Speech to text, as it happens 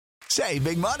Save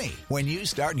big money when you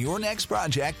start your next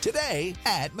project today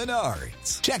at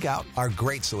Menards. Check out our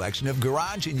great selection of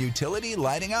garage and utility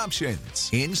lighting options.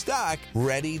 In stock,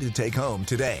 ready to take home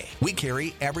today. We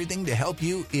carry everything to help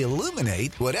you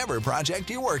illuminate whatever project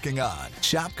you're working on.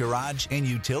 Shop garage and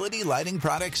utility lighting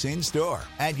products in store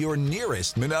at your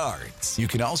nearest Menards. You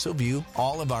can also view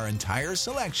all of our entire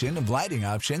selection of lighting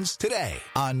options today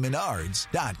on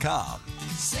Menards.com.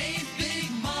 Save big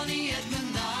money at Menards.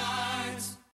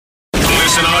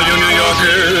 Listen, all you New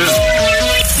Yorkers.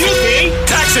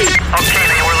 Taxi. Okay,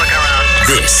 man, we're looking around.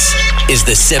 This is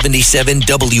the 77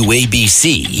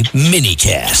 WABC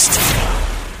minicast.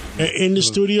 In the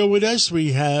studio with us,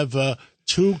 we have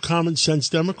two common sense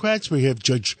Democrats. We have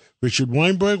Judge Richard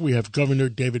Weinberg. We have Governor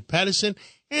David Paterson,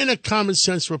 and a common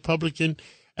sense Republican.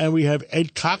 And we have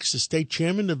Ed Cox, the state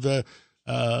chairman of the,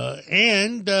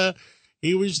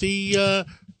 he was the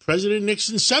President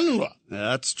Nixon's son-in-law.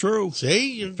 That's true.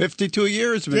 See? 52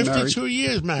 years been 52 married.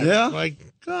 years, man. Yeah. Like,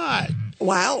 God.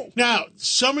 Wow. Now,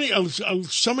 so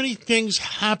many things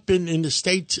happened in the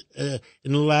state in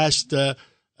the last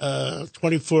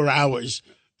 24 hours.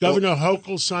 Governor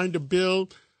Hochul signed a bill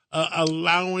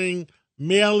allowing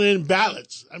mail-in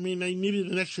ballots. I mean, they needed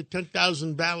an extra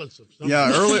 10,000 ballots. Or something.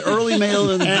 Yeah, early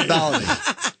mail-in balloting.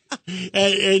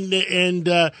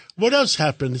 And what else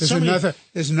happened?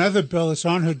 There's another bill that's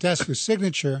on her desk with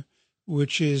signature,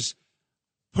 which is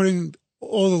putting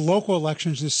all the local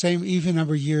elections the same even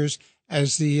number of years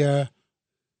as the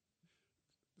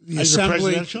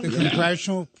assembly, the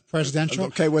congressional, presidential.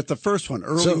 Okay, with the first one,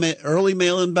 early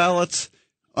mail-in ballots,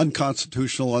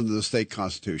 unconstitutional under the state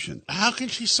constitution. How can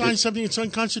she sign something that's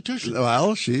unconstitutional?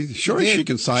 Well, she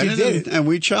can sign it, and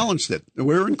we challenged it.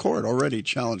 We're in court already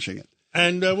challenging it.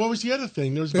 And what was the other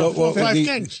thing? There was about 4 or 5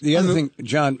 things. The other thing,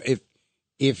 John, if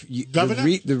you,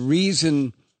 the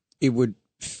reason it would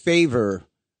favor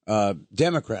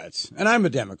Democrats, and I'm a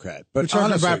Democrat, but we're talking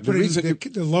honestly, about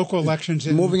putting the local elections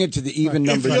in. Moving it to the even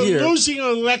number year. If you're year. losing an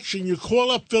election, you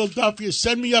call up Philadelphia,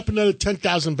 send me up another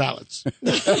 10,000 ballots.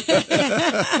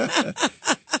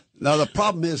 Now, the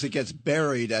problem is it gets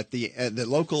buried at the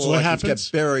local elections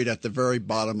get buried at the very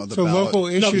bottom of the ballot. So local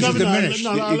issues are diminished.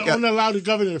 No, I don't allow the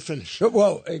governor to finish.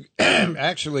 Well,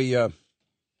 actually,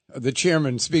 the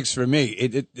chairman speaks for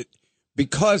me.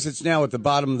 Because it's now at the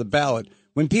bottom of the ballot,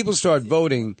 when people start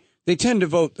voting, they tend to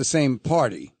vote the same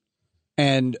party.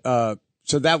 And so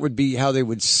that would be how they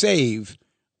would save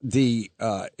in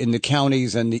the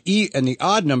counties and the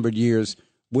odd-numbered years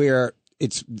where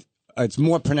it's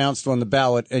more pronounced on the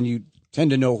ballot and you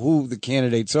tend to know who the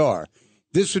candidates are.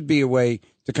 This would be a way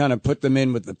to kind of put them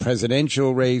in with the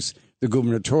presidential race, the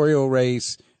gubernatorial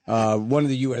race. One of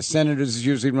the U.S. senators is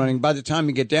usually running. By the time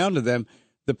you get down to them,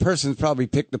 the person's probably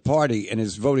picked the party and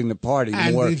is voting the party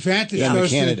more the advantage than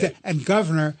goes the candidate. And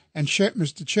Governor and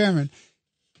Mr. Chairman,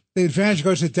 the advantage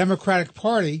goes to the Democratic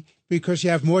Party because you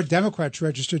have more Democrats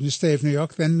registered in the state of New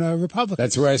York than Republicans.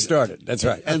 That's where I started. That's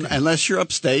right. And unless you're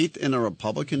upstate in a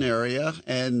Republican area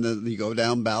and you go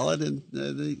down ballot and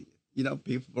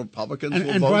Republicans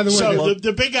will vote. By the way, so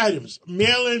the big items,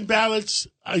 mail-in ballots,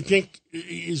 I think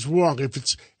is wrong.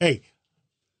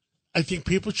 I think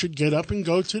people should get up and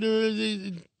go to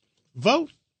the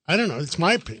vote. I don't know. It's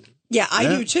my opinion. Yeah, I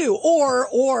do too.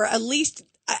 Or at least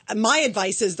my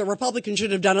advice is the Republicans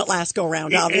should have done it last go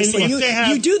round. Obviously, you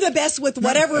do the best with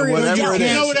whatever it is. You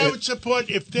know what I would support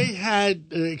if they had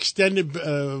extended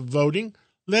voting.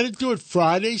 Let it do it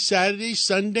Friday, Saturday,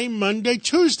 Sunday, Monday,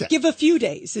 Tuesday. Give a few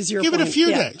days is your Give point. it a few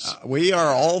days. We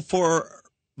are all for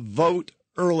vote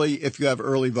early if you have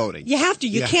early voting. You have to.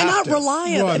 You cannot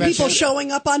rely on people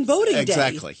showing up on voting day.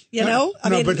 Exactly. You know?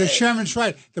 But the chairman's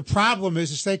right. The problem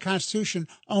is the state constitution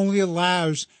only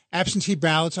allows absentee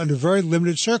ballots under very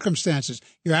limited circumstances.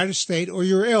 You're out of state or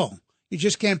you're ill. You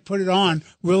just can't put it on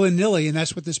willy-nilly, and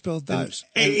that's what this bill does.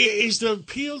 Is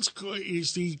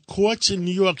the courts in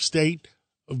New York State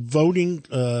voting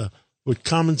with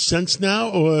common sense now,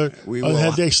 or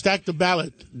have they stacked the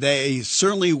ballot? They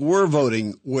certainly were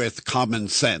voting with common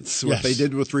sense. What they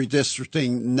did with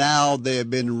redistricting, now they have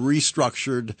been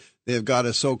restructured. They've got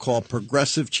a so-called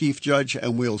progressive chief judge,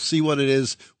 and we'll see what it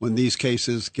is when these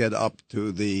cases get up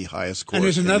to the highest court. And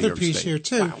there's another New York piece State. here,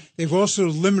 too. Wow. They've also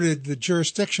limited the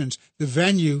jurisdictions, the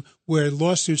venue where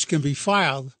lawsuits can be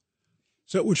filed.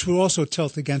 So, which will also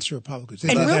tilt against the Republicans.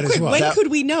 And real quick, when could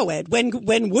we know, Ed? When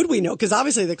would we know? Because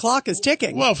obviously the clock is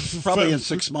ticking. Well, probably in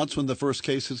 6 months when the first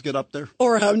cases get up there.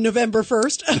 Or November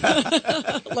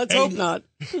 1st. Let's hope not.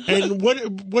 And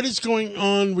what is going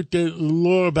on with the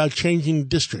law about changing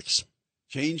districts?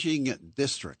 Changing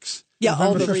districts. Yeah,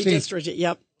 all the November 15th. redistricting.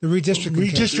 Yep. The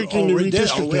redistricting.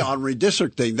 Redistricting. On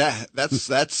redistricting,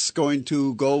 that's going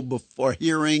to go before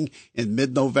hearing in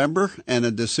mid-November and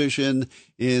a decision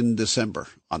in December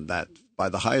on that by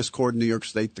the highest court in New York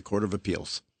State, the Court of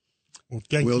Appeals. Well,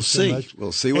 we'll see. Much.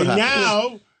 We'll see what happens.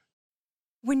 Now,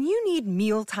 when you need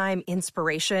mealtime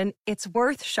inspiration, it's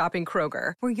worth shopping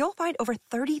Kroger, where you'll find over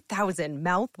 30,000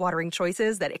 mouth-watering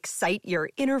choices that excite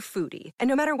your inner foodie. And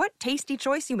no matter what tasty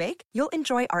choice you make, you'll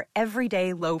enjoy our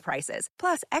everyday low prices,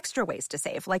 plus extra ways to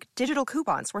save, like digital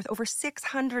coupons worth over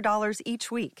 $600 each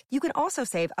week. You can also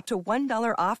save up to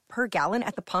 $1 off per gallon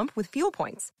at the pump with fuel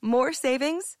points. More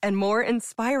savings and more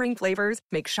inspiring flavors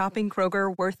make shopping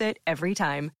Kroger worth it every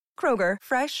time. Kroger,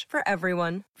 fresh for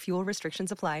everyone. Fuel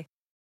restrictions apply.